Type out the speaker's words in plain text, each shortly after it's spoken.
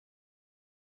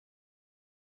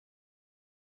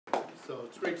So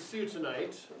it's great to see you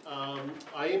tonight.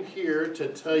 I am here to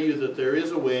tell you that there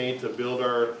is a way to build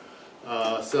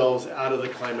ourselves out of the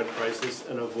climate crisis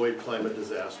and avoid climate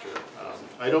disaster.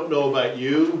 I don't know about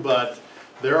you, but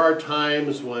there are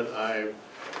times when I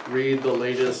read the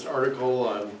latest article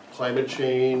on climate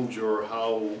change or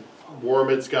how warm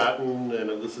it's gotten, and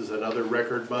this is another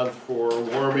record month for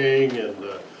warming, and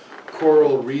the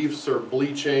coral reefs are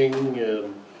bleaching,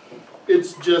 and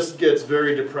it just gets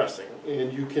very depressing.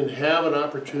 And you can have an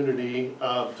opportunity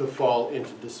to fall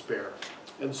into despair.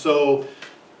 And so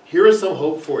here is some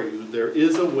hope for you. There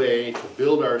is a way to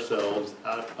build ourselves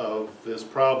out of this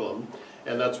problem,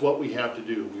 and that's what we have to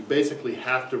do. We basically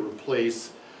have to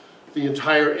replace the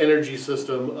entire energy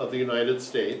system of the United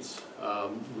States.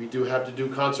 We do have to do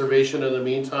conservation in the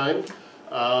meantime,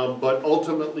 but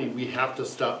ultimately we have to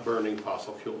stop burning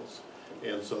fossil fuels.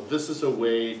 And so this is a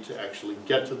way to actually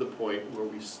get to the point where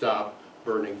we stop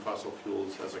burning fossil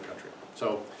fuels as a country.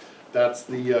 So that's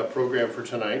the program for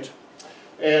tonight.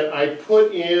 And I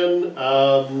put in,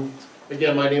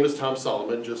 again, my name is Tom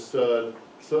Solomon, just so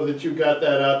that you got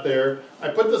that out there. I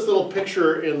put this little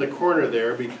picture in the corner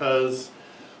there because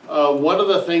one of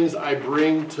the things I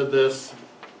bring to this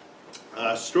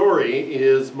story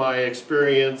is my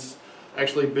experience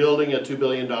actually building a $2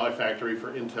 billion factory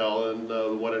for Intel, and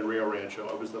the one in Rio Rancho.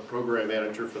 I was the program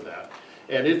manager for that.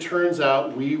 And it turns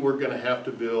out we were going to have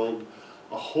to build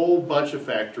a whole bunch of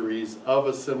factories of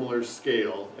a similar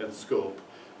scale and scope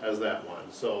as that one.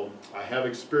 So I have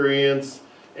experience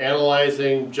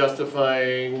analyzing,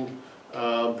 justifying,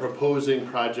 proposing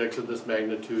projects of this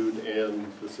magnitude, and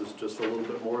this is just a little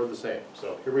bit more of the same.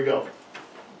 So here we go.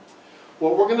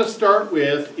 What we're going to start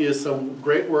with is some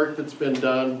great work that's been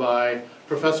done by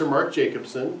Professor Mark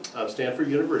Jacobson of Stanford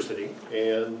University,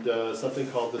 and something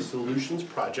called the Solutions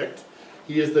Project.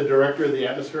 He is the director of the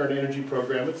Atmosphere and Energy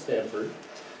Program at Stanford.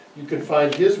 You can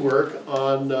find his work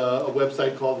on a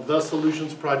website called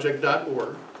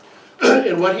thesolutionsproject.org.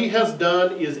 And what he has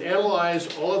done is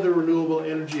analyzed all of the renewable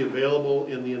energy available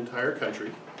in the entire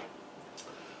country,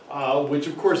 which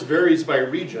of course varies by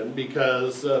region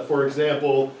because, for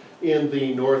example, in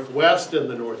the Northwest and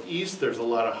the Northeast, there's a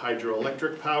lot of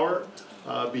hydroelectric power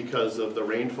because of the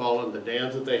rainfall and the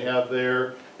dams that they have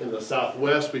there. In the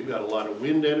Southwest, we've got a lot of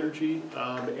wind energy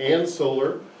and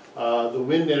solar. The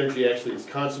wind energy actually is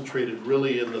concentrated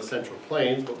really in the Central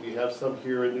Plains, but we have some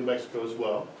here in New Mexico as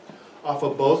well. Off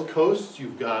of both coasts,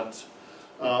 you've got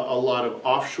a lot of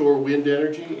offshore wind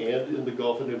energy, and in the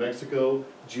Gulf of New Mexico,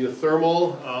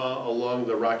 geothermal along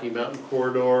the Rocky Mountain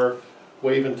corridor,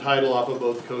 wave and tidal off of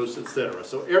both coasts, etc.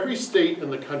 So every state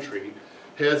in the country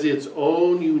has its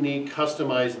own unique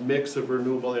customized mix of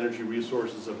renewable energy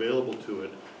resources available to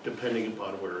it, depending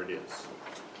upon where it is.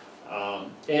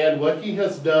 And what he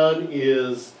has done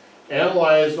is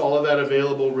analyzed all of that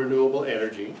available renewable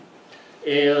energy,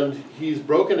 and he's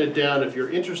broken it down, if you're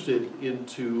interested,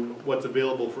 into what's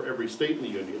available for every state in the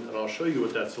Union, and I'll show you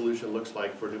what that solution looks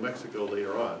like for New Mexico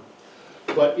later on.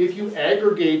 But if you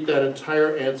aggregate that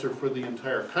entire answer for the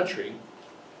entire country,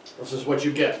 this is what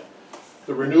you get.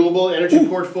 The renewable energy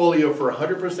portfolio for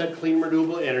 100% clean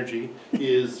renewable energy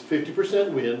is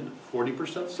 50% wind,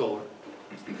 40% solar,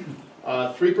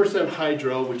 3%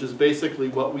 hydro, which is basically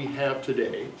what we have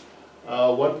today,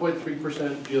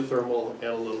 1.3% geothermal, and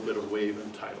a little bit of wave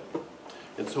and tidal.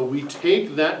 And so we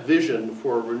take that vision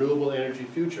for a renewable energy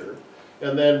future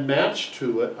and then match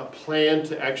to it a plan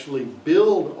to actually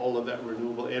build all of that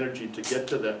renewable energy to get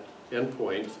to that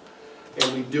endpoint,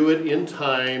 and we do it in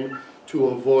time to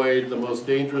avoid the most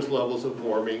dangerous levels of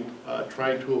warming,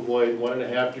 trying to avoid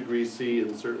 1.5 degrees C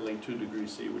and certainly 2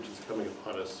 degrees C, which is coming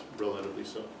upon us relatively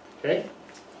soon. Okay?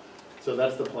 So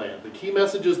that's the plan. The key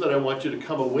messages that I want you to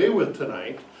come away with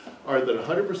tonight are that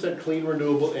 100% clean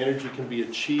renewable energy can be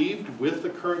achieved with the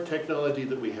current technology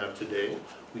that we have today.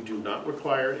 We do not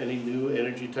require any new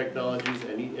energy technologies,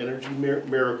 any energy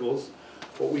miracles.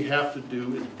 What we have to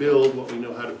do is build what we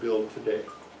know how to build today.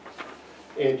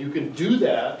 And you can do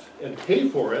that and pay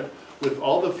for it with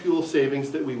all the fuel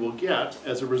savings that we will get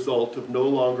as a result of no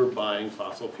longer buying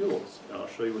fossil fuels. And I'll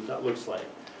show you what that looks like.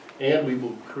 And we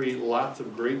will create lots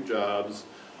of great jobs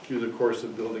through the course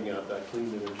of building out that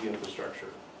clean energy infrastructure.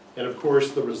 And of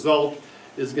course, the result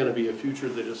is going to be a future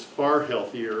that is far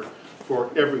healthier for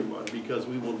everyone because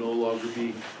we will no longer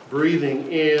be breathing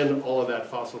in all of that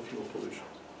fossil fuel pollution.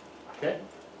 Okay?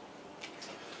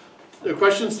 The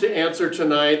questions to answer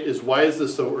tonight is, why is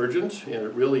this so urgent? And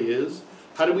it really is.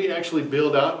 How do we actually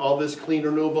build out all this clean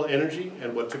renewable energy,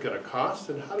 and what's it going to cost,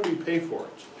 and how do we pay for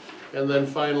it? And then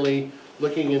finally,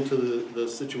 looking into the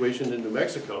situation in New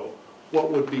Mexico,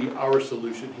 what would be our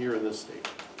solution here in this state?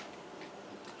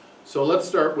 So let's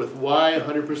start with why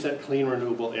 100% clean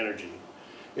renewable energy.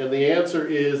 And the answer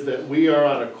is that we are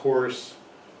on a course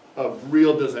of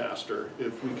real disaster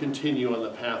if we continue on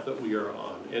the path that we are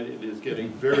on. And it is getting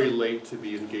very late to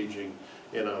be engaging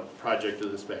in a project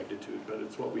of this magnitude, but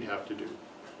it's what we have to do.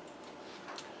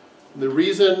 The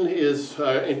reason is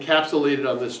encapsulated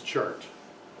on this chart.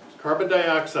 Carbon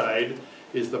dioxide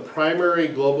is the primary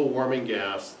global warming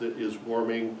gas that is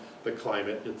warming the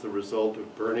climate. It's the result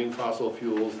of burning fossil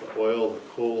fuels, the oil, the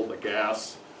coal, the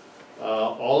gas.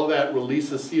 All of that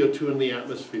releases CO2 in the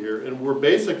atmosphere, and we're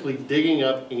basically digging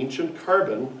up ancient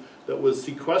carbon that was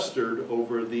sequestered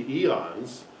over the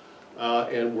eons,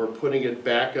 and we're putting it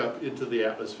back up into the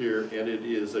atmosphere, and it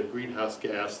is a greenhouse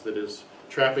gas that is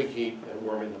trapping heat and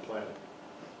warming the planet.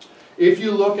 If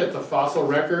you look at the fossil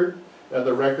record and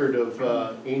the record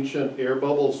of ancient air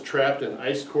bubbles trapped in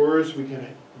ice cores, we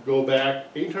can go back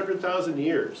 800,000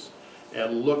 years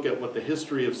and look at what the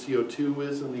history of CO2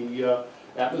 is in the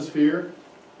atmosphere.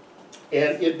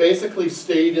 And it basically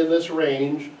stayed in this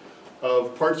range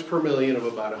of parts per million of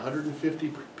about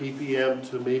 150 ppm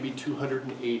to maybe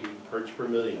 280 parts per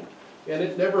million. And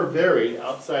it never varied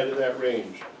outside of that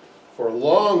range for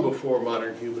long before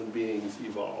modern human beings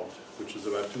evolved, which is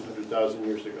about 200,000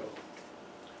 years ago.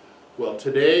 Well,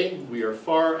 today we are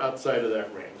far outside of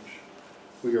that range.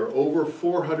 We are over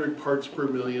 400 parts per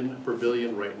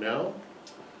billion right now.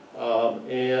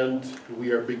 And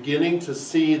we are beginning to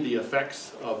see the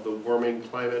effects of the warming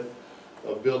climate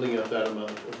of building up that amount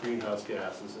of greenhouse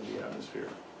gases in the atmosphere.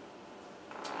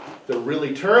 The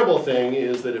really terrible thing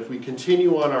is that if we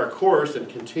continue on our course and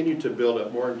continue to build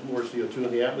up more and more CO2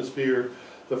 in the atmosphere,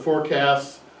 the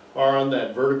forecasts are on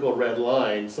that vertical red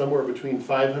line, somewhere between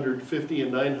 550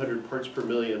 and 900 parts per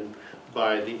million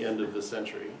by the end of the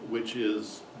century, which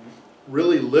is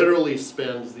really literally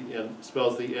spells the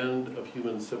end of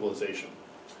human civilization,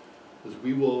 because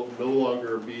we will no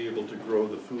longer be able to grow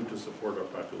the food to support our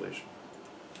population.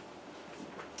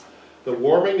 The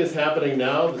warming is happening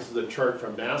now. This is a chart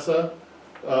from NASA.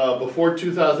 Before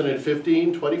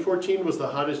 2015, 2014 was the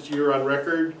hottest year on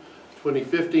record.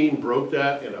 2015 broke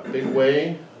that in a big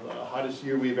way. The hottest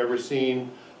year we've ever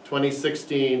seen.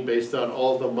 2016, based on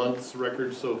all the months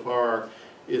records so far,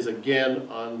 is again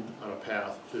on a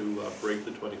path to break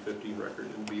the 2015 record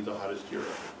and be the hottest year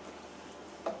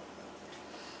ever.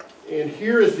 And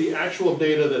here is the actual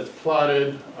data that's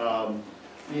plotted on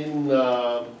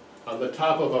the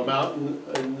top of a mountain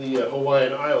in the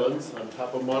Hawaiian Islands, on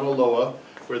top of Mauna Loa,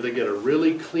 where they get a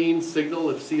really clean signal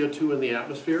of CO2 in the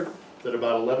atmosphere at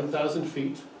about 11,000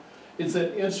 feet. It's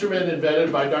an instrument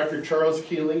invented by Dr. Charles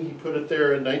Keeling. He put it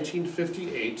there in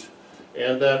 1958.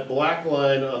 And that black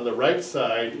line on the right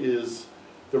side is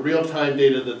the real-time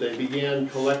data that they began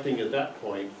collecting at that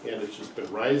point, and it's just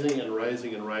been rising and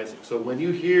rising and rising. So when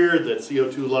you hear that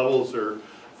CO2 levels are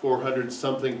 400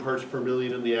 something parts per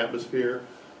million in the atmosphere,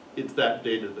 it's that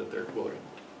data that they're quoting.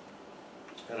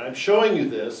 And I'm showing you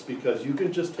this because you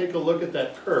can just take a look at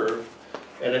that curve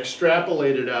and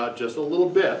extrapolate it out just a little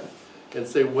bit and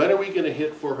say, when are we going to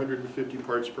hit 450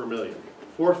 parts per million?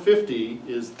 450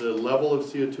 is the level of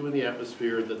CO2 in the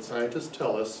atmosphere that scientists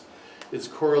tell us is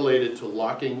correlated to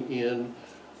locking in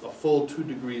a full 2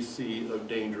 degrees C of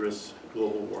dangerous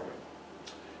global warming.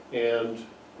 And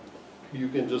you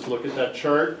can just look at that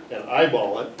chart and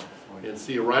eyeball it and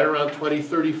see right around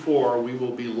 2034 we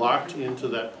will be locked into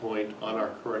that point on our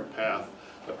current path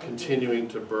of continuing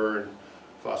to burn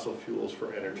fossil fuels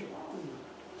for energy.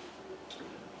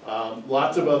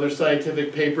 Lots of other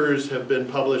scientific papers have been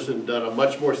published and done a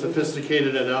much more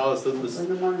sophisticated analysis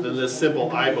than this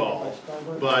simple eyeball,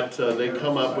 but they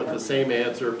come up with the same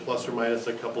answer plus or minus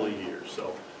a couple of years.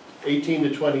 So 18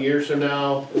 to 20 years from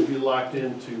now, we'll be locked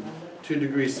into 2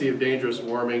 degrees C of dangerous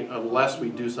warming unless we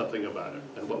do something about it.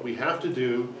 And what we have to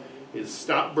do is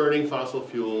stop burning fossil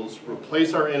fuels,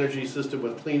 replace our energy system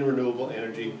with clean renewable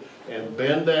energy, and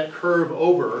bend that curve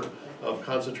over of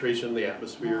concentration in the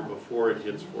atmosphere before it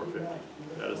hits 450.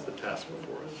 That is the task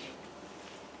before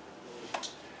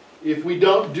us. If we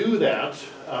don't do that,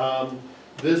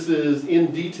 this is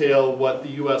in detail what the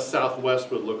US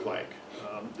Southwest would look like.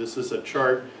 This is a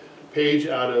chart page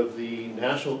out of the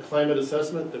National Climate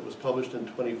Assessment that was published in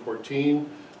 2014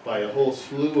 by a whole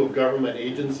slew of government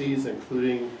agencies,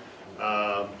 including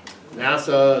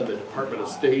NASA, the Department of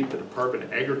State, the Department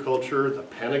of Agriculture, the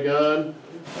Pentagon.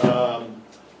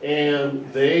 And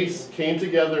they came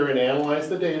together and analyzed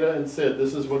the data and said,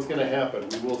 this is what's going to happen.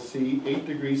 We will see 8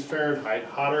 degrees Fahrenheit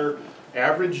hotter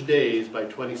average days by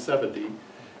 2070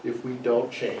 if we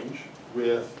don't change,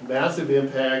 with massive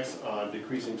impacts on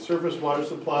decreasing surface water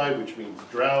supply, which means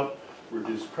drought,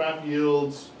 reduced crop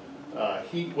yields,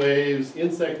 heat waves,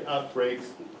 insect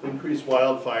outbreaks, increased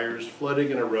wildfires,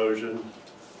 flooding and erosion,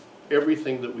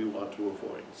 everything that we want to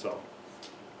avoid. So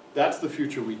that's the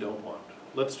future we don't want.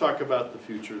 Let's talk about the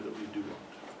future that we do want.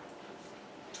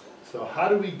 So how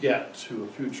do we get to a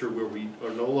future where we are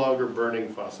no longer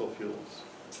burning fossil fuels?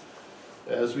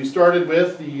 As we started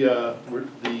with, the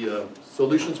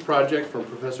Solutions Project from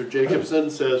Professor Jacobson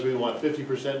says we want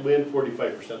 50% wind,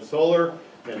 45% solar,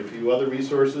 and a few other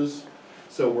resources.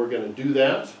 So we're going to do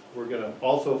that. We're going to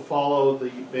also follow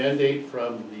the mandate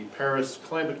from the Paris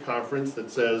Climate Conference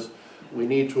that says we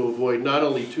need to avoid not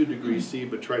only 2 degrees C,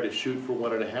 but try to shoot for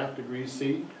 1.5 degrees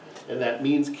C. And that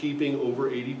means keeping over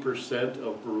 80%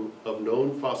 of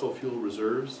known fossil fuel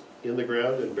reserves in the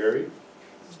ground and buried.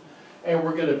 And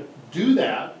we're going to do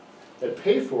that and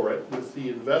pay for it with the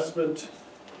investment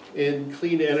in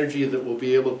clean energy that we'll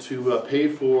be able to pay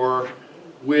for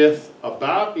with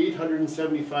about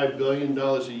 $875 billion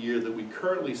a year that we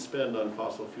currently spend on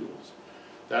fossil fuels.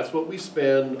 That's what we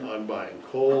spend on buying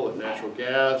coal and natural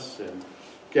gas and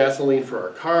gasoline for our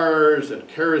cars and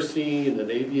kerosene and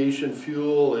aviation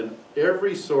fuel and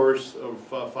every source of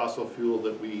fossil fuel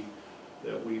that we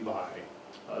buy.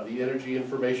 The Energy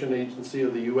Information Agency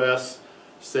of the U.S.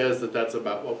 says that that's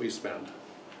about what we spend.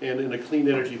 And in a clean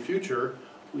energy future,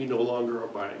 we no longer are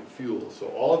buying fuel. So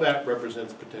all of that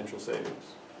represents potential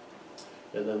savings.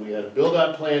 And then we had a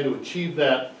build-out plan to achieve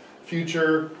that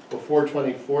future before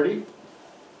 2040.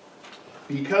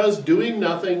 Because doing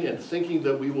nothing and thinking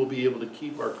that we will be able to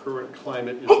keep our current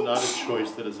climate is not a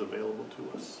choice that is available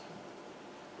to us.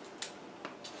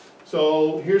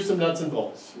 So here's some nuts and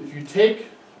bolts. If you take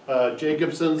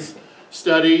Jacobson's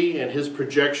study and his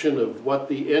projection of what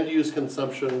the end-use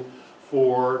consumption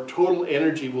for total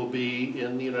energy will be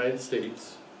in the United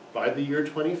States by the year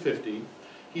 2050,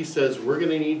 he says we're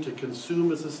going to need to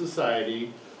consume as a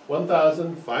society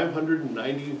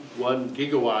 1,591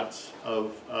 gigawatts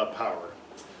of power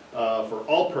for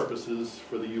all purposes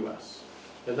for the U.S.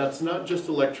 And that's not just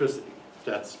electricity.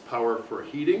 That's power for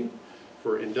heating,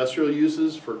 for industrial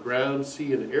uses, for ground,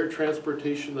 sea, and air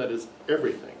transportation. That is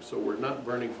everything. So we're not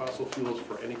burning fossil fuels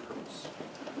for any purpose.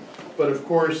 But of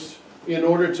course, in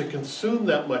order to consume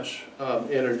that much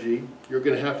energy, you're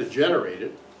going to have to generate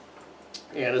it.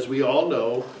 And as we all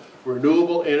know,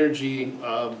 renewable energy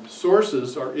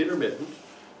sources are intermittent.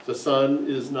 The sun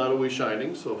is not always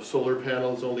shining, so solar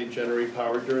panels only generate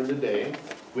power during the day.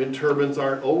 Wind turbines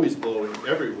aren't always blowing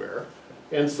everywhere.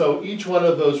 And so each one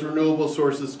of those renewable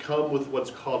sources come with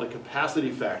what's called a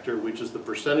capacity factor, which is the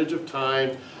percentage of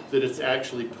time that it's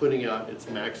actually putting out its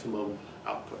maximum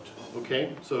output.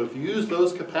 Okay? So if you use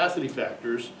those capacity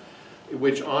factors,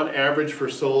 which on average for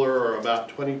solar are about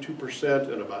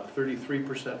 22% and about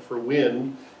 33% for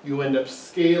wind, you end up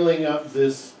scaling up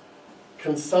this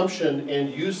consumption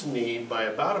and use need by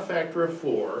about a factor of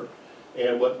 4.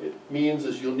 And what it means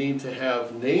is you'll need to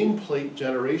have nameplate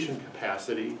generation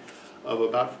capacity of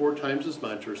about 4 times as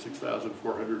much, or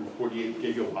 6,448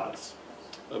 gigawatts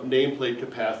of nameplate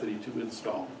capacity to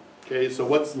install. Okay, so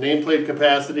what's nameplate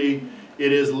capacity?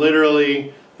 It is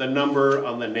literally the number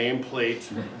on the nameplate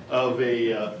of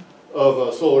a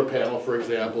solar panel, for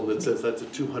example, that says that's a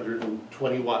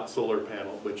 220-watt solar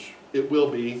panel, which it will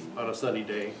be on a sunny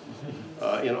day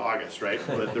in August, right?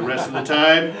 But the rest of the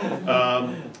time,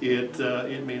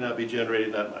 it may not be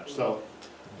generating that much. So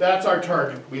that's our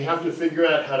target. We have to figure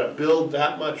out how to build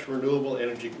that much renewable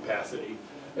energy capacity.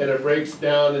 And it breaks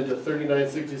down into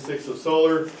 3966 of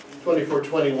solar,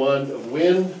 2421 of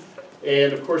wind,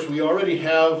 and of course we already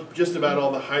have just about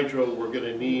all the hydro we're going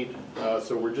to need,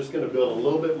 so we're just going to build a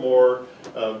little bit more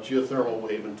of geothermal,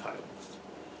 wave, and tidal.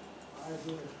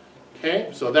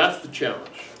 Okay, so that's the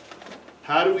challenge.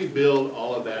 How do we build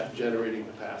all of that generating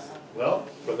capacity? Well,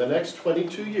 for the next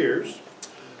 22 years,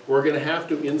 we're going to have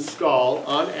to install,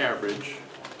 on average,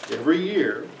 every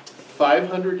year,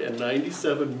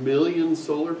 597 million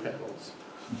solar panels,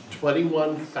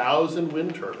 21,000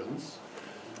 wind turbines,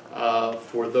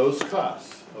 for those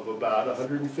costs of about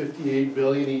 $158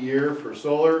 billion a year for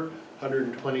solar,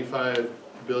 $125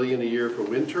 billion a year for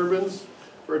wind turbines,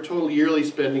 for a total yearly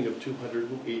spending of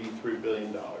 $283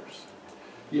 billion.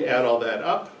 You add all that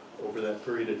up over that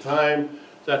period of time,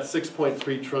 that's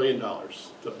 $6.3 trillion,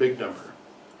 it's a big number.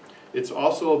 It's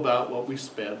also about what we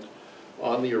spent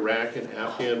on the Iraq and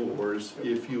Afghan wars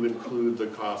if you include the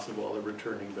cost of all the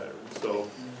returning veterans. So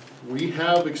we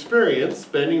have experience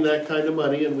spending that kind of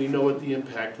money, and we know what the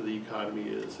impact of the economy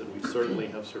is, and we certainly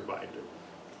have survived it.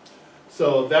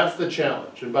 So that's the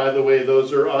challenge. And by the way,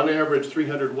 those are on average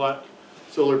 300-watt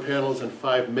solar panels and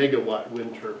 5-megawatt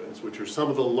wind turbines, which are some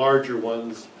of the larger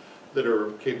ones that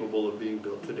are capable of being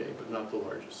built today, but not the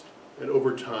largest. And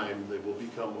over time, they will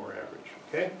become more average,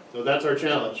 okay? So that's our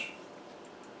challenge.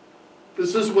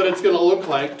 This is what it's going to look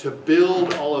like to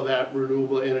build all of that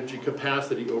renewable energy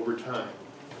capacity over time.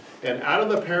 And out of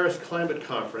the Paris Climate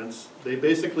Conference, they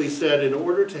basically said in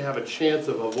order to have a chance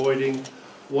of avoiding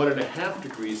 1.5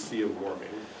 degrees C of warming,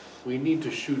 we need to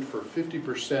shoot for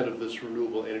 50% of this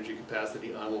renewable energy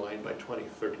capacity online by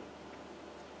 2030.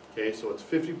 Okay, so it's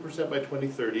 50% by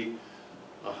 2030,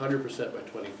 100% by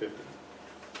 2050.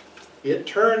 It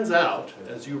turns out,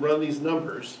 as you run these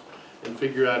numbers and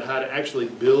figure out how to actually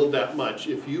build that much,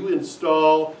 if you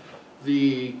install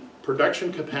the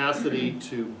production capacity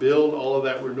to build all of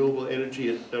that renewable energy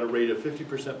at a rate of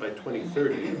 50% by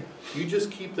 2030, you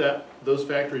just keep those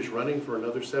factories running for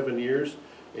another 7 years,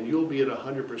 and you'll be at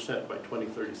 100% by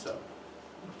 2037.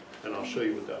 And I'll show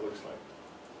you what that looks like.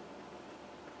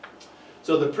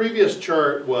 So the previous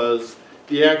chart was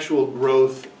the actual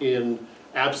growth in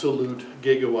absolute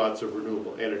gigawatts of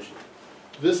renewable energy.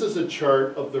 This is a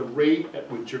chart of the rate at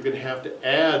which you're going to have to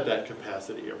add that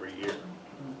capacity every year.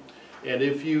 And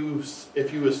if you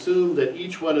assume that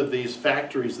each one of these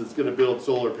factories that's going to build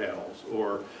solar panels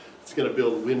or it's going to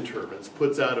build wind turbines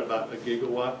puts out about 1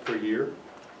 gigawatt per year,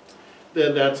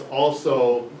 then that's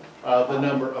also the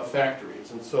number of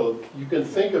factories. And so you can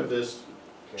think of this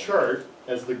chart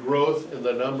as the growth in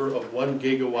the number of 1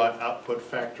 gigawatt output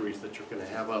factories that you're going to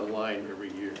have online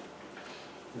every year.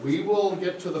 We will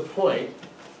get to the point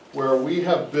where we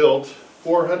have built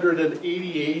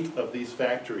 488 of these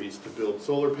factories to build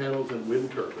solar panels and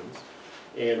wind turbines,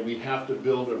 and we have to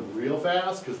build them real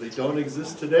fast because they don't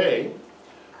exist today.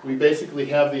 We basically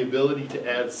have the ability to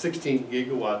add 16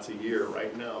 gigawatts a year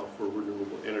right now for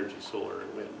renewable energy, solar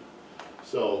and wind.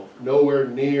 So nowhere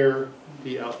near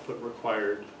the output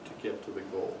required to get to the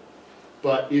goal.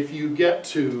 But if you get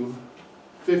to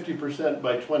 50%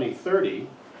 by 2030,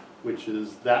 which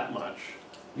is that much,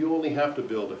 you only have to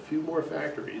build a few more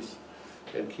factories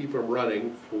and keep them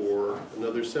running for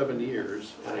another 7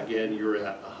 years, and again, you're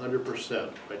at 100%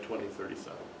 by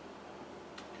 2037.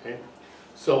 Okay?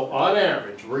 So on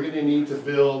average, we're going to need to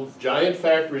build giant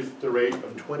factories at the rate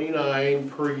of 29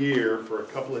 per year for a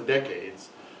couple of decades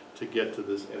to get to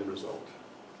this end result.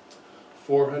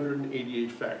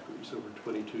 488 factories over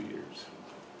 22 years.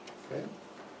 Okay?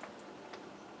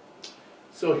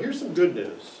 So here's some good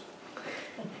news.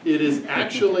 It is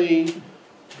actually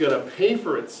going to pay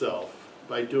for itself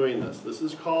by doing this. This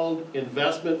is called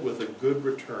investment with a good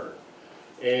return.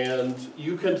 And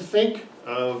you can think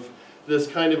of this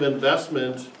kind of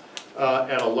investment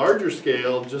at a larger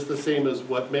scale, just the same as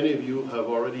what many of you have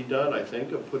already done, I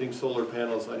think, of putting solar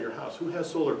panels on your house. Who has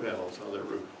solar panels on their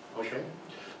roof? Okay.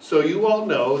 So you all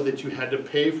know that you had to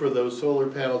pay for those solar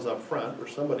panels up front, or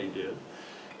somebody did.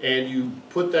 And you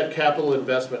put that capital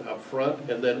investment up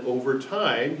front, and then over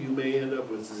time, you may end up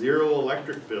with 0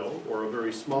 electric bill or a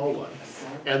very small one.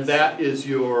 And that is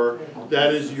your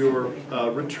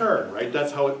return, right?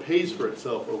 That's how it pays for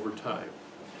itself over time.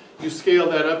 You scale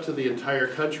that up to the entire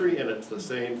country, and it's the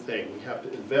same thing. We have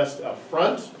to invest up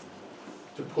front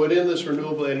to put in this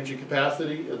renewable energy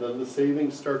capacity, and then the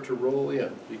savings start to roll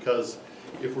in. Because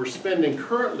if we're spending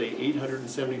currently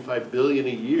 $875 billion a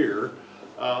year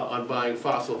on buying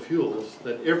fossil fuels,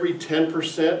 then every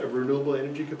 10% of renewable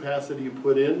energy capacity you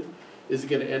put in is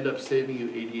going to end up saving you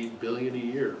 $88 billion a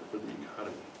year for the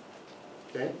economy.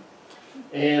 Okay?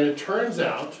 And it turns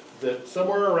out that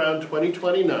somewhere around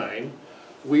 2029,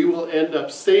 we will end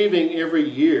up saving every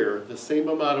year the same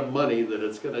amount of money that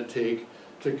it's going to take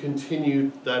to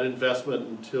continue that investment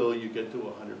until you get to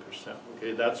 100%.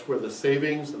 Okay? That's where the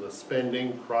savings and the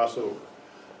spending cross over,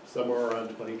 somewhere around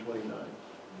 2029.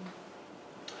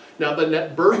 Now, the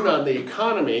net burden on the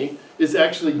economy is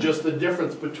actually just the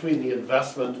difference between the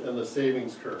investment and the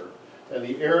savings curve. And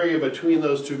the area between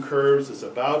those two curves is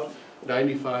about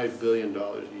 $95 billion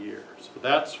a year. So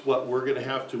that's what we're going to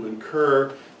have to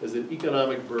incur as an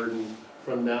economic burden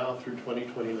from now through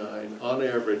 2029, on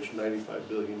average $95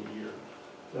 billion a year.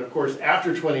 And of course,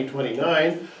 after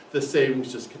 2029, the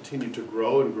savings just continue to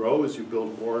grow and grow as you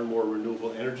build more and more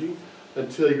renewable energy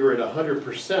until you're at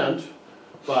 100%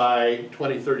 by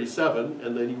 2037,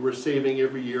 and then you were saving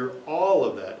every year all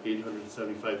of that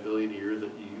 $875 billion a year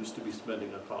that you used to be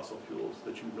spending on fossil fuels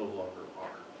that you no longer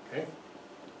are. Okay?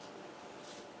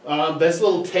 This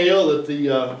little tail at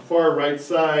the far right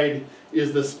side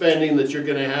is the spending that you're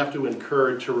going to have to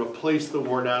incur to replace the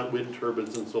worn out wind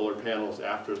turbines and solar panels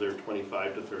after their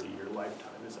 25 to 30 year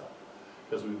lifetime is up,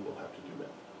 because we will have to do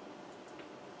that.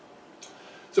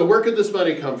 So where could this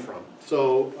money come from?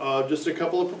 So just a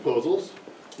couple of proposals.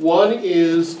 One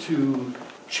is to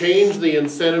change the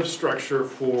incentive structure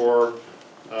for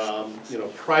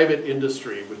private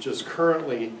industry, which is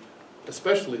currently,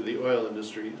 especially the oil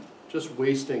industry, just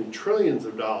wasting trillions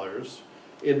of dollars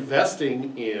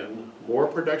investing in more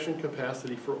production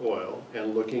capacity for oil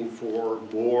and looking for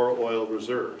more oil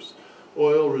reserves.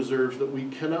 Oil reserves that we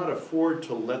cannot afford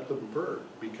to let them burn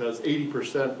because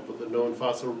 80% of the known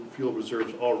fossil fuel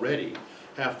reserves already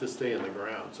have to stay in the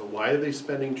ground. So why are they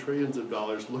spending trillions of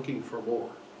dollars looking for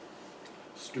more?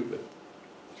 Stupid.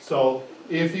 So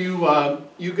if you,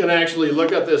 you can actually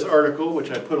look at this article,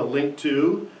 which I put a link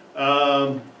to.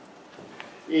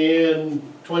 In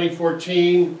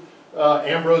 2014,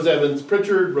 Ambrose Evans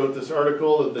Pritchard wrote this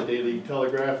article at the Daily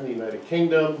Telegraph in the United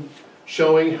Kingdom,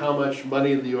 showing how much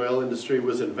money the oil industry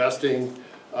was investing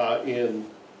in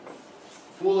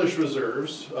foolish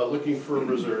reserves, looking for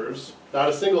reserves. Not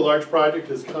a single large project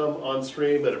has come on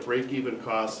stream at a break-even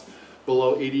cost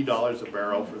below $80 a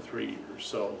barrel for 3 years.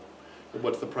 So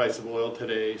what's the price of oil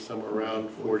today? Somewhere around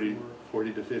 40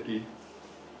 to 50.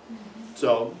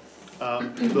 So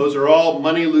those are all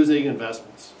money-losing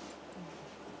investments.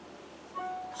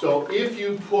 So if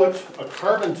you put a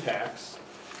carbon tax,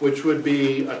 which would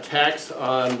be a tax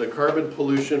on the carbon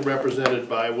pollution represented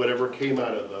by whatever came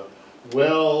out of the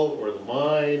well or the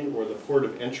mine or the port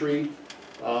of entry,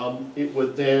 it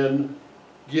would then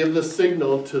give the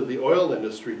signal to the oil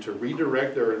industry to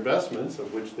redirect their investments,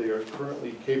 of which they are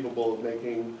currently capable of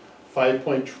making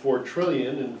 $5.4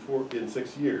 trillion in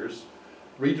 6 years,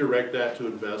 redirect that to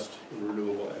invest in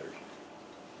renewable energy.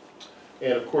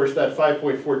 And of course, that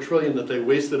 $5.4 trillion that they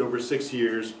wasted over 6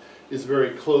 years is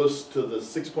very close to the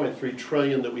 $6.3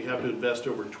 trillion that we have to invest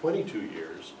over 22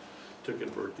 years to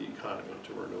convert the economy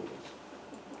to renewables.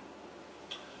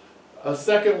 A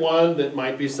second one that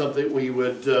might be something we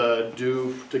would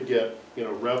do to get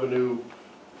revenue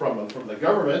from the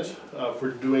government for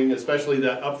doing especially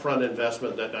that upfront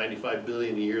investment, that $95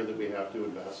 billion a year that we have to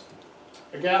invest.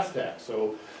 A gas tax.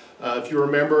 So if you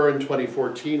remember in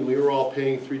 2014 we were all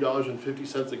paying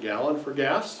 $3.50 a gallon for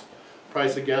gas.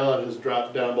 Price a gallon has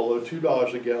dropped down below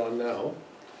 $2 a gallon now.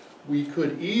 We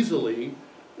could easily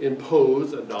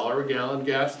impose $1 a gallon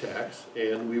gas tax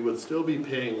and we would still be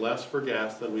paying less for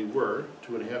gas than we were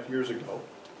 2.5 years ago.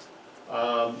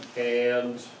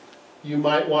 And you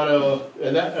might want to,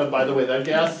 and that, by the way, that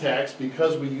gas tax,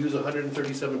 because we use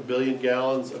 137 billion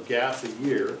gallons of gas a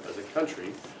year as a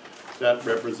country, that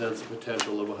represents a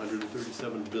potential of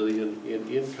 137 billion in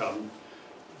income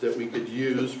that we could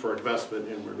use for investment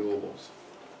in renewables.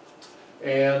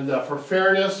 And for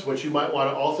fairness, what you might want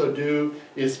to also do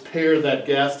is pair that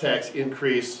gas tax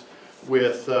increase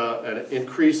with an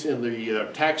increase in the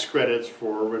tax credits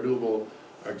for renewable,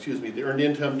 the earned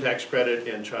income tax credit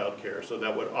and child care. So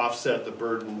that would offset the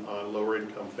burden on lower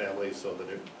income families so that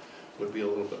it would be a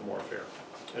little bit more fair.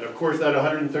 And of course that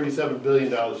 $137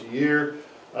 billion a year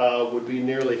would be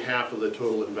nearly half of the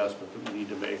total investment that we need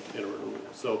to make in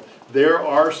renewables. So there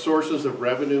are sources of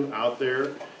revenue out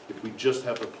there if we just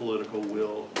have the political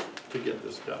will to get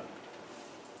this done.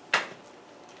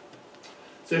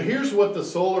 So here's what the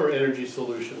solar energy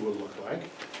solution would look like.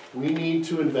 We need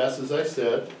to invest, as I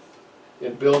said,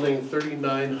 in building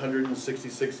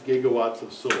 3,966 gigawatts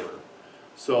of solar.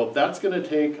 So that's going to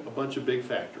take a bunch of big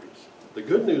factories. The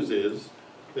good news is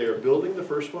they are building the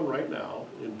first one right now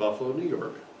in Buffalo, New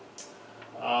York.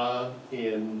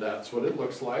 And that's what it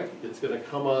looks like. It's going to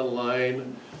come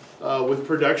online with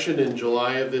production in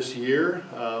July of this year,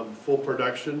 full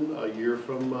production a year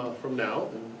from now,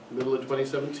 in the middle of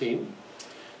 2017. It's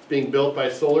being built by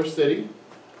Solar City.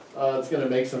 It's going to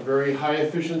make some very high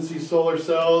efficiency solar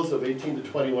cells of 18 to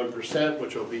 21%,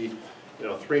 which will be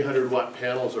 300 watt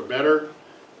panels or better.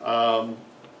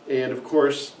 And of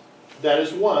course, that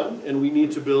is one, and we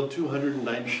need to build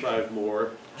 295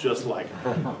 more just like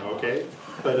it, okay?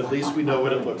 But at least we know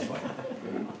what it looks like.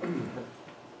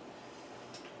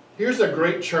 Here's a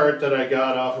great chart that I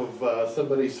got off of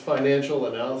somebody's financial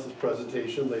analysis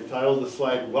presentation. They titled the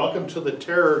slide, "Welcome to the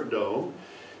Terror Dome,"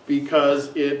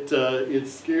 because it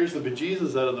scares the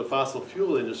bejesus out of the fossil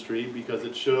fuel industry because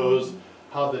it shows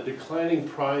how the declining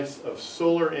price of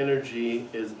solar energy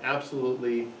is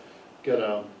absolutely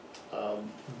gonna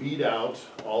beat out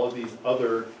all of these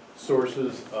other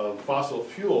sources of fossil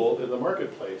fuel in the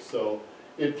marketplace. So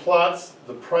it plots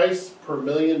the price per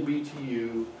million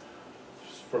BTU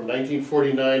from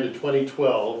 1949 to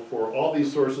 2012 for all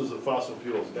these sources of fossil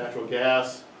fuels: natural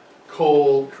gas,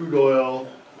 coal, crude oil,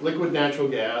 liquid natural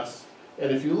gas.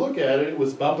 And if you look at it, it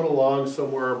was bumping along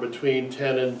somewhere between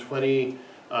 $10 and $20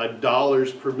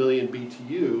 per million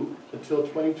BTU until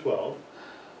 2012.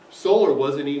 Solar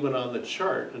wasn't even on the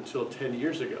chart until 10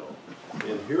 years ago.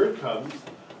 And here it comes,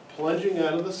 plunging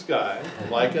out of the sky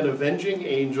like an avenging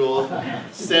angel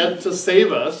sent to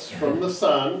save us from the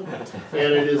sun,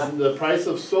 and it is the price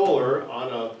of solar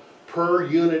on a per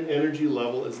unit energy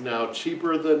level is now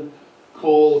cheaper than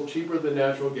coal, cheaper than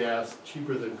natural gas,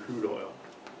 cheaper than crude oil.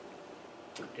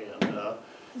 And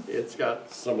it's got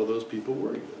some of those people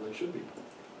worried, and they should be.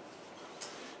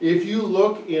 If you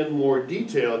look in more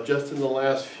detail, just in the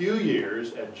last few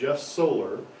years at just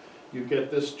solar, you get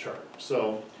this chart.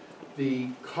 So the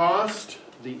cost,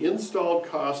 the installed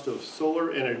cost of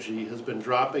solar energy has been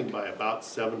dropping by about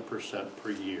 7% per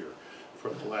year for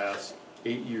the last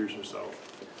 8 years or so.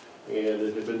 And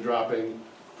it had been dropping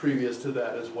previous to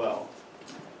that as well.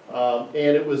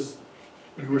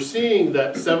 You were seeing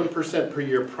that 7% per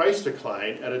year price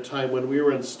decline at a time when we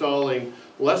were installing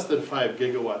less than 5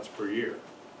 gigawatts per year.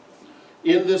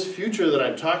 In this future that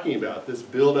I'm talking about, this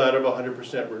build out of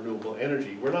 100% renewable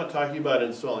energy, we're not talking about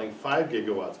installing 5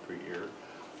 gigawatts per year.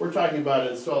 We're talking about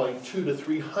installing 200 to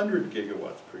 300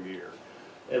 gigawatts per year.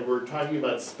 And we're talking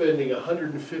about spending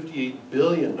 $158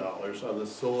 billion on the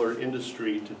solar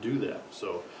industry to do that.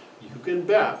 So you can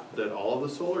bet that all of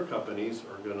the solar companies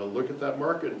are going to look at that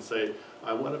market and say,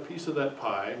 I want a piece of that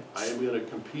pie. I am going to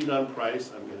compete on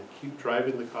price. I'm going to keep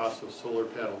driving the cost of solar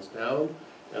panels down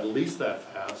at least that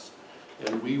fast.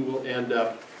 And we will end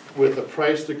up with a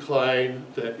price decline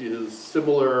that is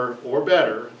similar or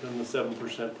better than the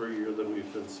 7% per year that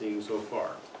we've been seeing so far.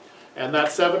 And that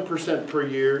 7% per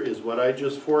year is what I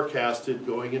just forecasted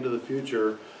going into the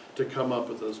future to come up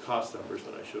with those cost numbers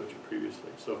that I showed you previously.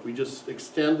 So if we just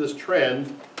extend this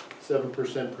trend,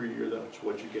 7% per year, that's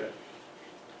what you get.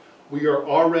 We are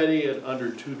already at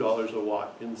under $2 a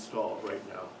watt installed right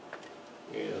now.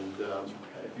 And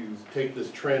if you take this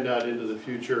trend out into the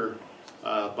future,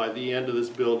 by the end of this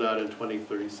build out in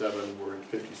 2037, we're at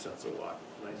 50 cents a watt.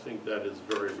 And I think that is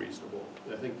very reasonable.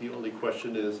 I think the only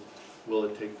question is, will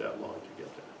it take that long to get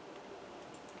there?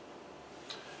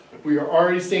 We are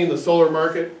already seeing the solar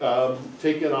market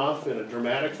taking off in a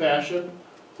dramatic fashion.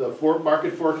 The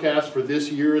market forecast for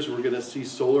this year is we're going to see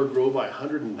solar grow by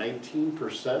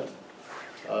 119%.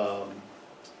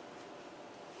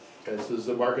 This is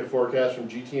the market forecast from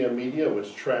GTM Media,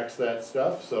 which tracks that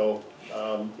stuff. So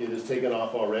it has taken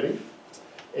off already.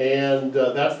 And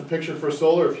that's the picture for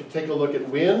solar. If you take a look at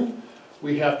wind,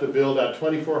 we have to build out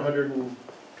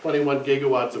 2,421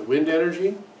 gigawatts of wind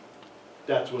energy.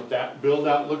 That's what that build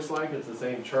out looks like. It's the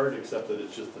same chart except that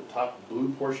it's just the top blue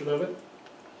portion of it.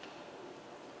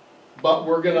 But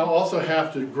we're going to also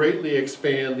have to greatly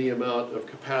expand the amount of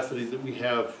capacity that we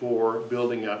have for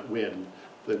building out wind.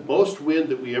 The most wind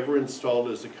that we ever installed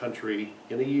as a country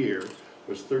in a year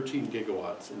was 13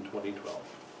 gigawatts in 2012.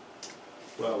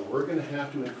 Well, we're going to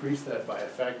have to increase that by a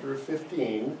factor of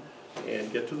 15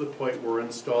 and get to the point where we're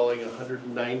installing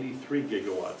 193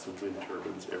 gigawatts of wind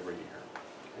turbines every year.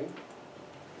 Okay?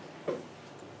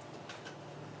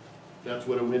 That's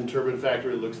what a wind turbine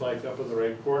factory looks like up in the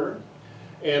right corner.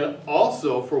 And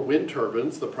also for wind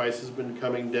turbines, the price has been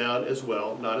coming down as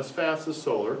well, not as fast as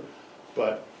solar,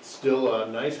 but still a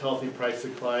nice healthy price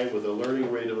decline with a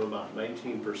learning rate of about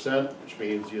 19%, which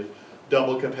means you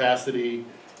double capacity,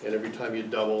 and every time you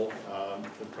double,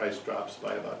 the price drops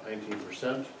by about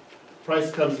 19%.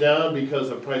 Price comes down because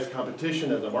of price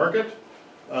competition in the market,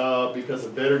 because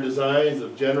of better designs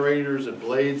of generators and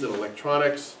blades and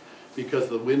electronics, because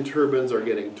the wind turbines are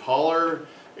getting taller,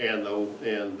 and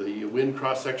the wind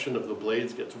cross-section of the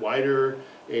blades gets wider,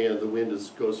 and the wind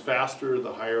goes faster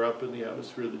the higher up in the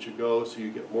atmosphere that you go, so you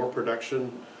get more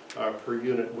production per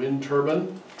unit wind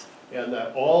turbine, and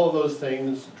that all of those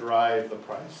things drive the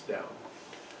price down.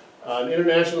 An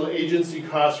international agency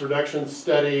cost reduction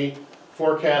study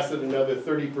forecasted another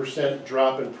 30%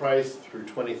 drop in price through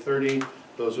 2030.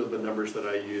 Those are the numbers that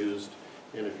I used.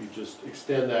 And if you just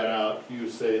extend that out, you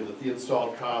say that the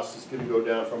installed cost is going to go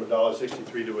down from $1.63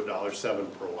 to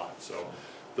 $1.07 per watt. So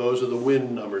those are the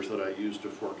wind numbers that I used to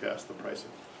forecast the pricing.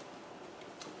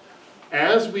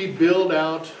 As we build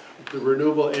out the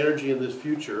renewable energy in this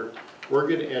future, we're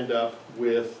going to end up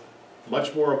with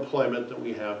much more employment than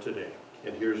we have today.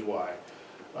 And here's why.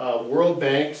 World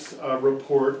Bank's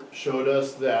report showed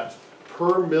us that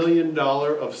per $1 million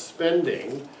of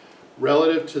spending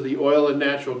relative to the oil and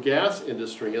natural gas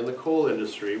industry and the coal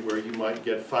industry, where you might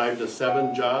get 5 to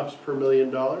 7 jobs per $1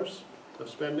 million of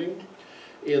spending.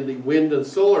 In the wind and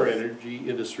solar energy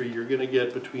industry, you're going to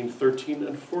get between 13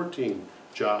 and 14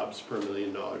 jobs per $1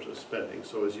 million of spending.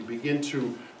 So as you begin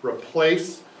to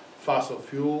replace fossil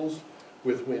fuels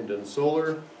with wind and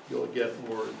solar, you'll get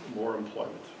more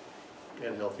employment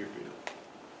and healthier people.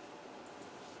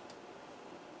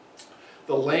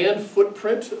 The land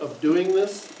footprint of doing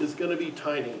this is going to be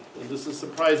tiny, and this is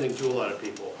surprising to a lot of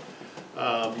people.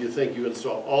 You think you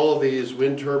install all of these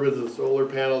wind turbines and solar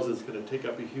panels, it's going to take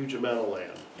up a huge amount of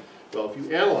land. Well, if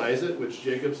you analyze it, which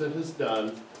Jacobson has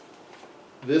done,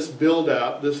 this build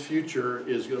out, this future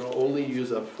is going to only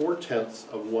use up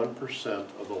 0.4%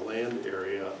 of the land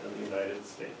area in the United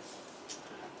States.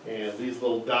 And these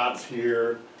little dots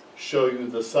here show you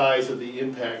the size of the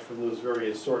impact from those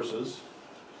various sources.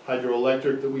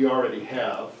 Hydroelectric that we already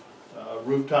have,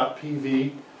 rooftop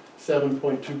PV,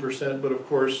 7.2%, but of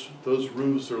course those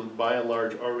roofs are by and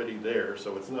large already there,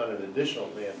 so it's not an additional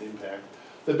land impact.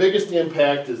 The biggest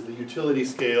impact is the utility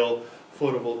scale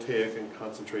photovoltaic and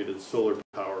concentrated solar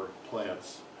power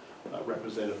plants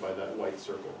represented by that white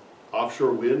circle.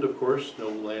 Offshore wind, of course, no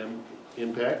land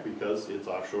impact because it's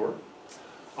offshore.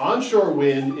 Onshore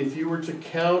wind, if you were to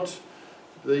count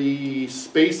the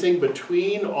spacing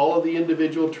between all of the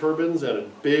individual turbines and a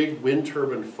big wind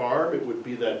turbine farm, it would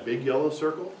be that big yellow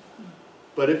circle.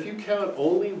 But if you count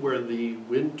only where the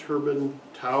wind turbine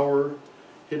tower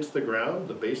hits the ground,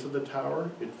 the base of the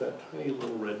tower, it's that tiny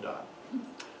little red dot.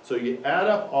 So you add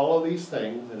up all of these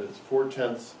things and it's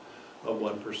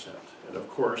 0.4%. And of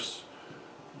course,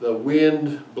 the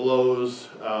wind blows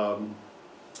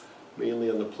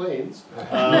mainly on the plains.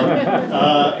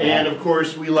 And of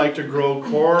course, we like to grow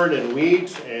corn and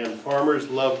wheat, and farmers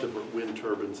love to put wind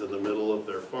turbines in the middle of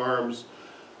their farms,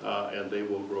 and they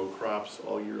will grow crops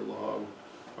all year long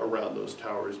around those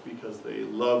towers because they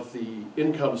love the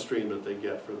income stream that they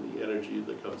get from the energy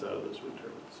that comes out of those wind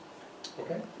turbines.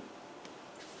 Okay?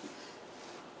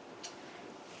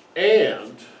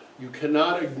 And you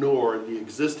cannot ignore the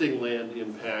existing land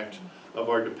impact of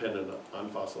our dependence on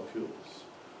fossil fuels.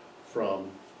 From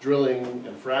drilling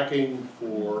and fracking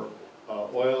for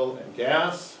oil and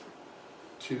gas,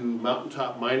 to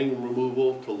mountaintop mining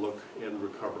removal to look and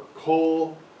recover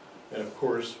coal, and of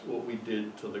course what we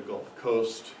did to the Gulf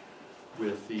Coast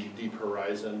with the Deep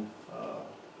Horizon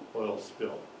oil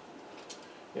spill.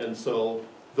 And so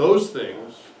those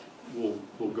things will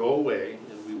go away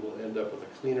and we will end up with a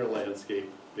cleaner landscape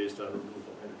based on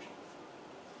renewable energy.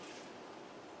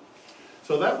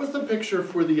 So that was the picture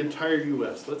for the entire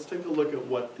U.S. Let's take a look at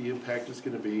what the impact is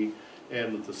going to be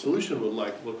and what the solution would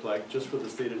look like just for the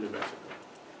state of New Mexico.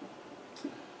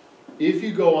 If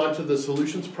you go onto the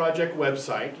Solutions Project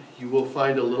website, you will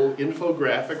find a little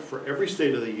infographic for every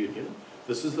state of the Union.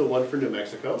 This is the one for New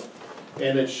Mexico.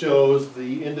 And it shows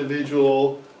the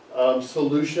individual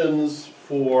solutions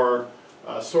for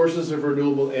sources of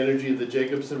renewable energy that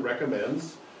Jacobson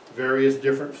recommends. Various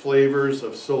different flavors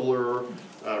of solar,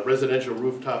 residential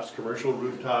rooftops, commercial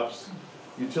rooftops,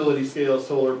 utility scale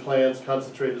solar plants,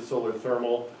 concentrated solar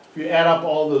thermal. If you add up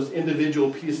all those individual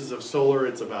pieces of solar,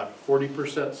 it's about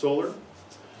 40% solar.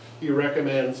 He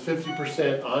recommends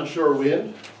 50% onshore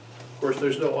wind. Of course,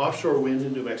 there's no offshore wind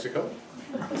in New Mexico.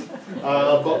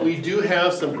 But we do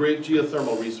have some great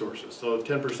geothermal resources. So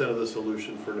 10% of the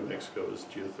solution for New Mexico is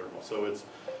geothermal. So it's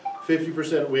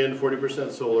 50% wind,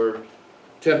 40% solar,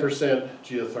 10%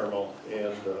 geothermal,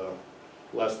 and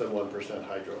less than 1%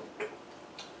 hydro.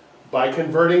 By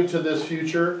converting to this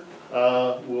future,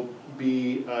 we'll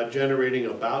be generating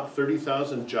about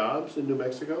 30,000 jobs in New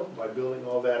Mexico by building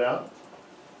all that out.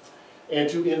 And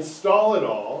to install it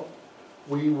all,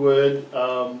 we would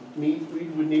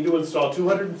need to install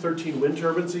 213 wind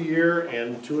turbines a year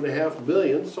and 2.5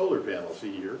 million solar panels a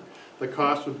year. The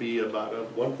cost would be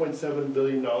about $1.7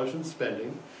 billion in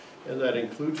spending, and that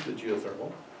includes the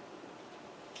geothermal.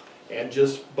 And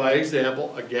just by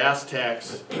example, a gas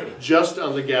tax just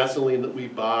on the gasoline that we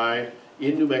buy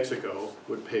in New Mexico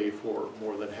would pay for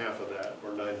more than half of that,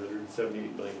 or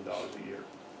 $978 million a year.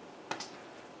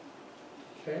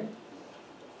 Okay?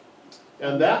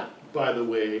 And that, by the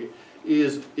way,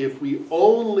 is if we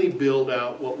only build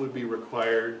out what would be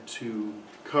required to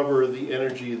cover the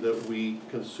energy that we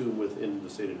consume within the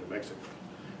state of New Mexico.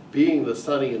 Being the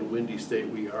sunny and windy state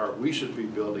we are, we should be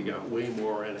building out way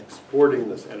more and exporting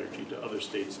this energy to other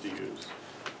states to use.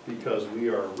 Because we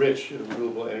are rich in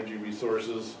renewable energy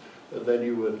resources, and then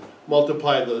you would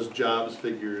multiply those jobs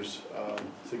figures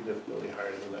significantly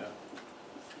higher than that.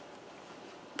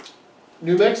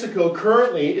 New Mexico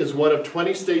currently is one of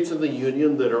 20 states in the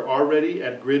union that are already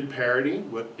at grid parity,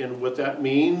 and what that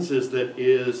means is that it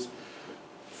is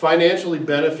financially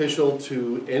beneficial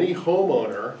to any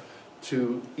homeowner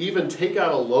to even take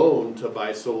out a loan to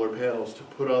buy solar panels to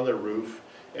put on their roof,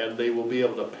 and they will be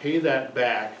able to pay that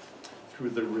back through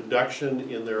the reduction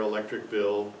in their electric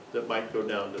bill that might go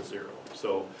down to zero.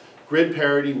 So grid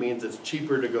parity means it's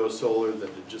cheaper to go solar than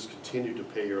to just continue to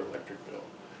pay your electric bill.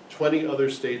 20 other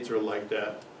states are like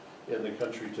that, in the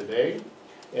country today.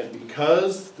 And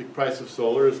because the price of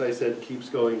solar, as I said, keeps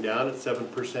going down at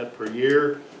 7% per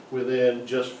year, within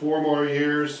just 4 more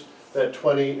years, that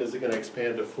 20 is going to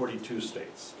expand to 42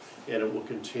 states. And it will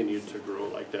continue to grow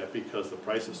like that because the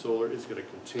price of solar is going to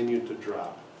continue to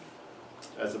drop,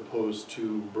 as opposed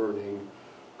to burning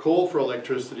coal for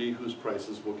electricity, whose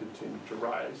prices will continue to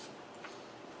rise.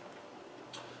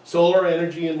 Solar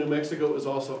energy in New Mexico is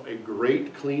also a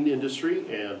great clean industry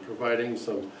and providing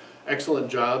some excellent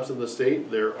jobs in the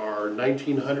state. There are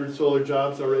 1,900 solar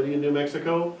jobs already in New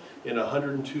Mexico in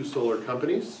 102 solar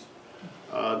companies.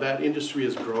 That industry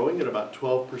is growing at about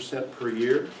 12% per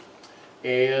year,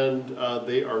 and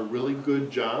they are really good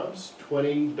jobs.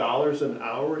 $20 an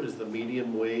hour is the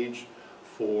median wage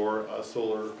for a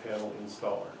solar panel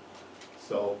installer.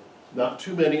 So not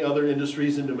too many other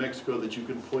industries in New Mexico that you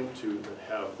can point to that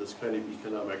have this kind of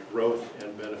economic growth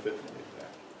and benefit and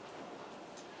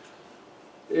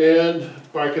impact. And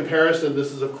by comparison,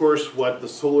 this is of course what the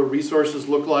solar resources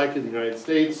look like in the United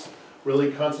States,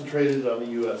 really concentrated on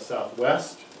the U.S.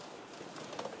 Southwest.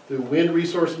 The wind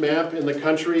resource map in the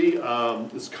country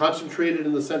is concentrated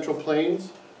in the Central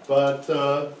Plains, but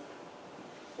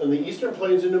in the Eastern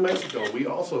Plains in New Mexico, we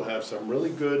also have some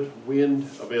really good wind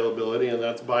availability, and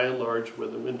that's by and large where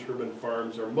the wind turbine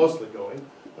farms are mostly going.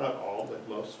 Not all, but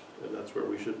most, and that's where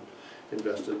we should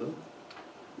invest in them.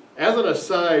 As an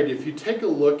aside, if you take a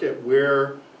look at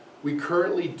where we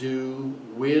currently do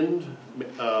wind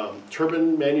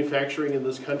turbine manufacturing in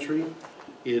this country,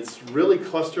 it's really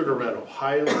clustered around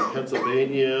Ohio and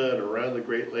Pennsylvania and around the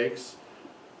Great Lakes.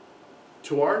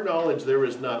 To our knowledge, there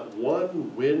is not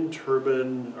one wind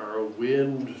turbine or a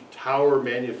wind tower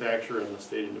manufacturer in the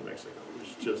state of New Mexico,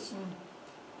 which just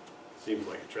seems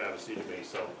like a travesty to me.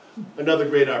 So another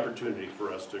great opportunity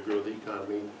for us to grow the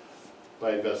economy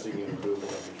by investing in renewable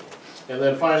energy. And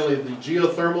then finally, the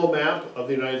geothermal map of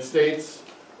the United States.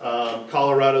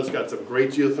 Colorado's got some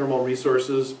great geothermal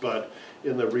resources, but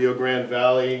in the Rio Grande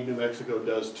Valley, New Mexico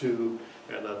does too,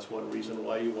 and that's one reason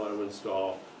why you want to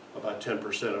install about 10%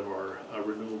 of our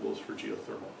renewables for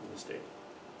geothermal in the state.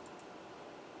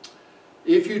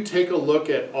 If you take a look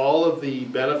at all of the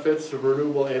benefits of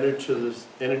renewable energy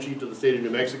to the state of New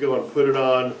Mexico and put it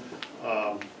on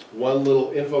one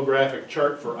little infographic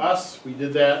chart for us, we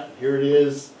did that. Here it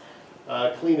is.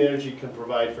 Clean energy can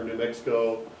provide for New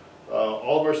Mexico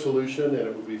all of our solution, and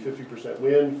it would be 50%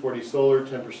 wind, 40 solar,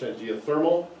 10%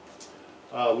 geothermal.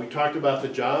 We talked about the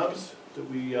jobs that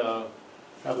we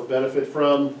have a benefit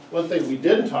from. One thing we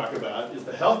didn't talk about is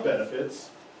the health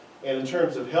benefits. And in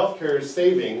terms of healthcare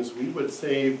savings, we would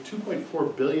save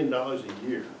 $2.4 billion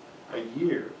a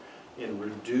year in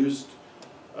reduced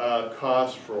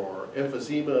costs for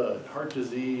emphysema and heart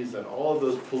disease and all of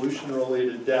those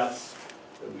pollution-related deaths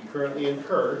that we currently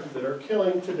incur that are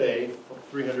killing today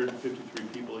 353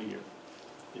 people a year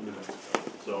in New Mexico.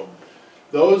 So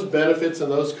those benefits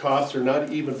and those costs are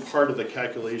not even part of the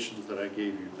calculations that I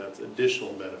gave you. That's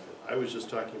additional benefit. I was just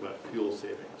talking about fuel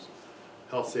savings.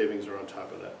 Health savings are on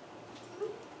top of that.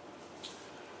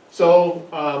 So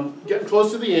getting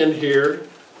close to the end here,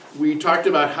 we talked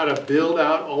about how to build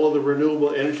out all of the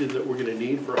renewable energy that we're going to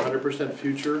need for 100%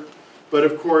 future. But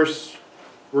of course,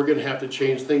 we're going to have to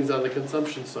change things on the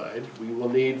consumption side. We will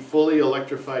need fully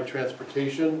electrified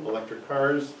transportation, electric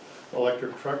cars,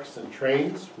 electric trucks and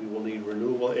trains. We will need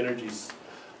renewable energy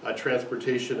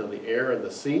transportation on the air and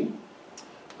the sea.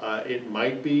 It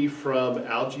might be from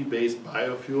algae-based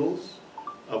biofuels,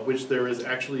 of which there is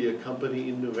actually a company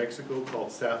in New Mexico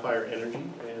called Sapphire Energy,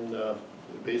 and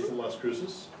based in Las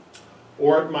Cruces.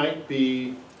 Or it might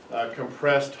be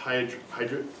compressed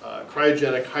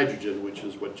cryogenic hydrogen, which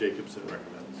is what Jacobson recommends.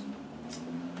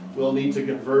 We'll need to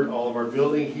convert all of our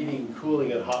building, heating,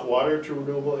 cooling, and hot water to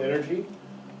renewable energy.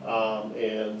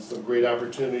 And some great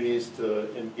opportunities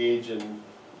to engage in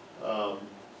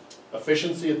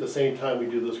efficiency at the same time we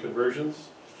do those conversions.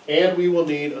 And we will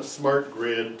need a smart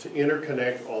grid to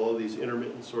interconnect all of these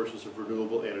intermittent sources of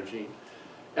renewable energy.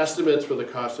 Estimates for the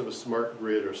cost of a smart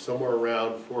grid are somewhere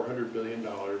around $400 billion,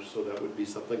 so that would be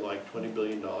something like $20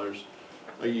 billion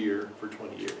a year for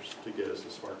 20 years to get us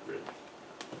a smart grid.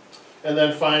 And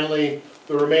then finally,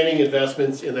 the remaining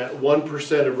investments in that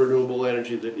 1% of renewable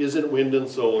energy that isn't wind and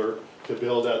solar to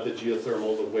build out the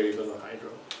geothermal, the wave, and the hydro.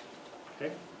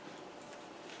 Okay?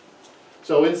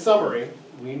 So in summary,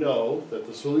 we know that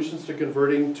the solutions to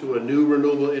converting to a new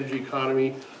renewable energy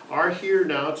economy are here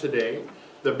now today.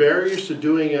 The barriers to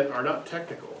doing it are not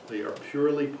technical, they are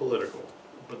purely political,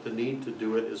 but the need to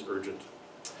do it is urgent.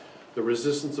 The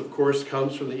resistance, of course,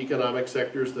 comes from the economic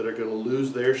sectors that are going to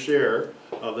lose their share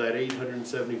of that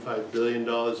 $875 billion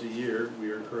a year we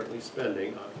are currently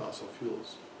spending on fossil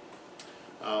fuels.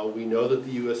 We know that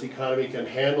the U.S. economy can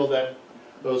handle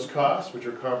those costs, which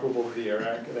are comparable to the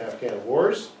Iraq and Afghan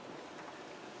wars,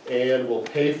 and we'll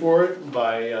pay for it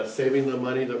by saving the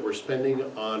money that we're spending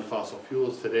on fossil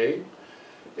fuels today.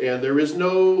 And there is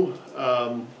no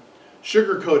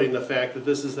sugarcoating the fact that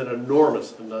this is an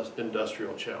enormous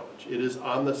industrial challenge. It is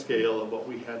on the scale of what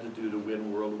we had to do to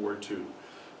win World War II,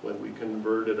 when we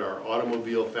converted our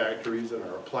automobile factories and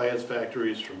our appliance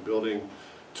factories from building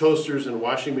toasters and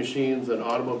washing machines and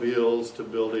automobiles to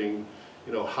building,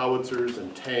 you know, howitzers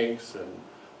and tanks and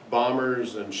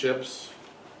bombers and ships.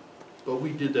 But we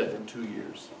did that in 2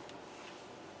 years,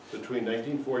 between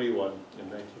 1941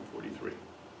 and 1943,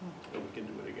 and we can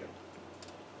do it again.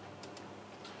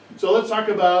 So let's talk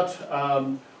about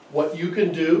what you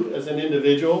can do as an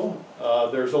individual.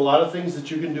 There's a lot of things that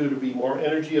you can do to be more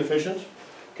energy efficient,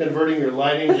 converting your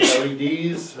lighting to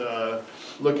LEDs,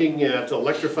 looking at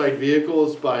electrified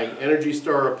vehicles, buying Energy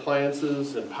Star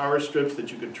appliances and power strips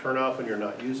that you can turn off when you're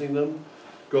not using them.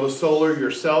 Go solar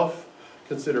yourself.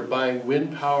 Consider buying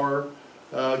wind power.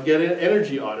 Get an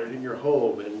energy audit in your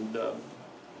home and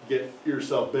get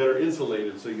yourself better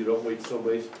insulated so you don't waste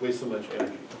so much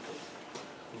energy.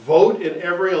 Vote in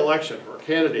every election for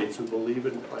candidates who believe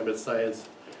in climate science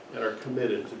and are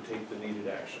committed to take the needed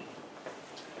action.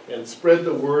 And spread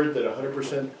the word that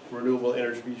 100% renewable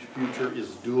energy future is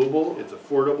doable, it's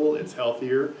affordable, it's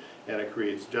healthier, and it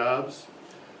creates jobs.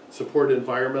 Support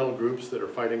environmental groups that are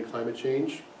fighting climate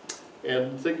change.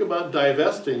 And think about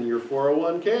divesting your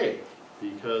 401k,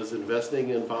 because investing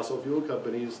in fossil fuel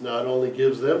companies not only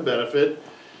gives them benefit,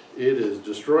 it is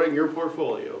destroying your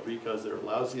portfolio because they're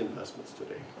lousy investments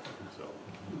today. So,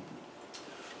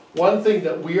 one thing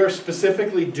that we are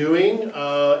specifically doing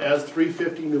as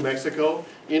 350 New Mexico,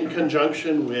 in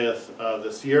conjunction with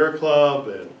the Sierra Club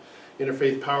and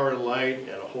Interfaith Power and Light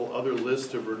and a whole other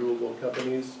list of renewable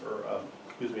companies, or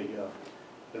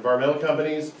environmental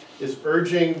companies, is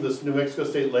urging this New Mexico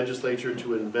State Legislature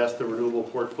to invest the renewable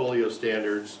portfolio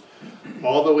standards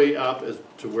all the way up as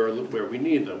to where we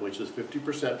need them, which is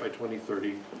 50% by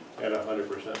 2030 and 100%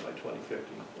 by 2050.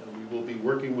 And we will be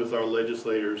working with our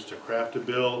legislators to craft a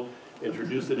bill,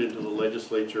 introduce it into the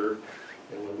legislature,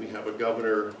 and when we have a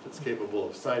governor that's capable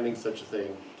of signing such a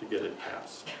thing, to get it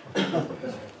passed.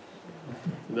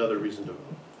 Another reason to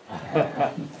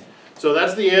vote. So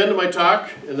that's the end of my talk.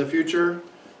 In the future,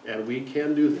 and we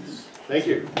can do this. Thank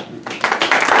you.